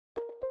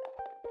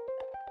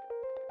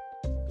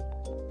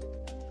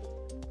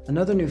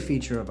Another new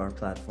feature of our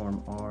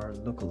platform are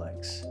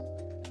lookalikes,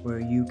 where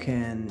you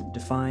can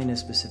define a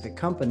specific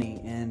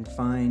company and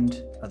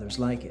find others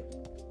like it.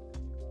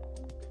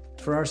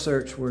 For our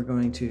search, we're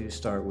going to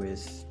start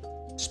with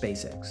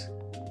SpaceX.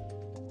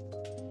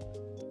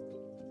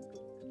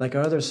 Like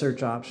our other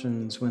search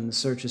options, when the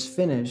search is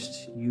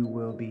finished, you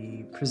will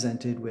be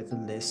presented with a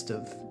list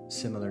of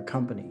similar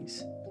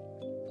companies.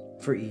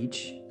 For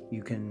each,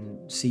 you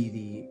can see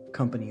the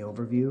company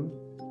overview,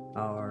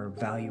 our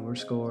valuer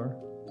score,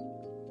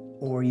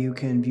 or you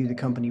can view the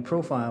company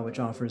profile, which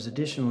offers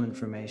additional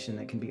information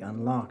that can be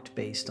unlocked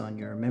based on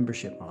your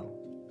membership model.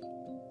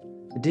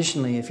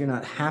 Additionally, if you're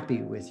not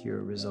happy with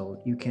your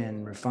result, you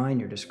can refine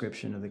your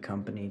description of the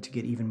company to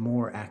get even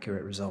more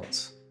accurate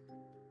results.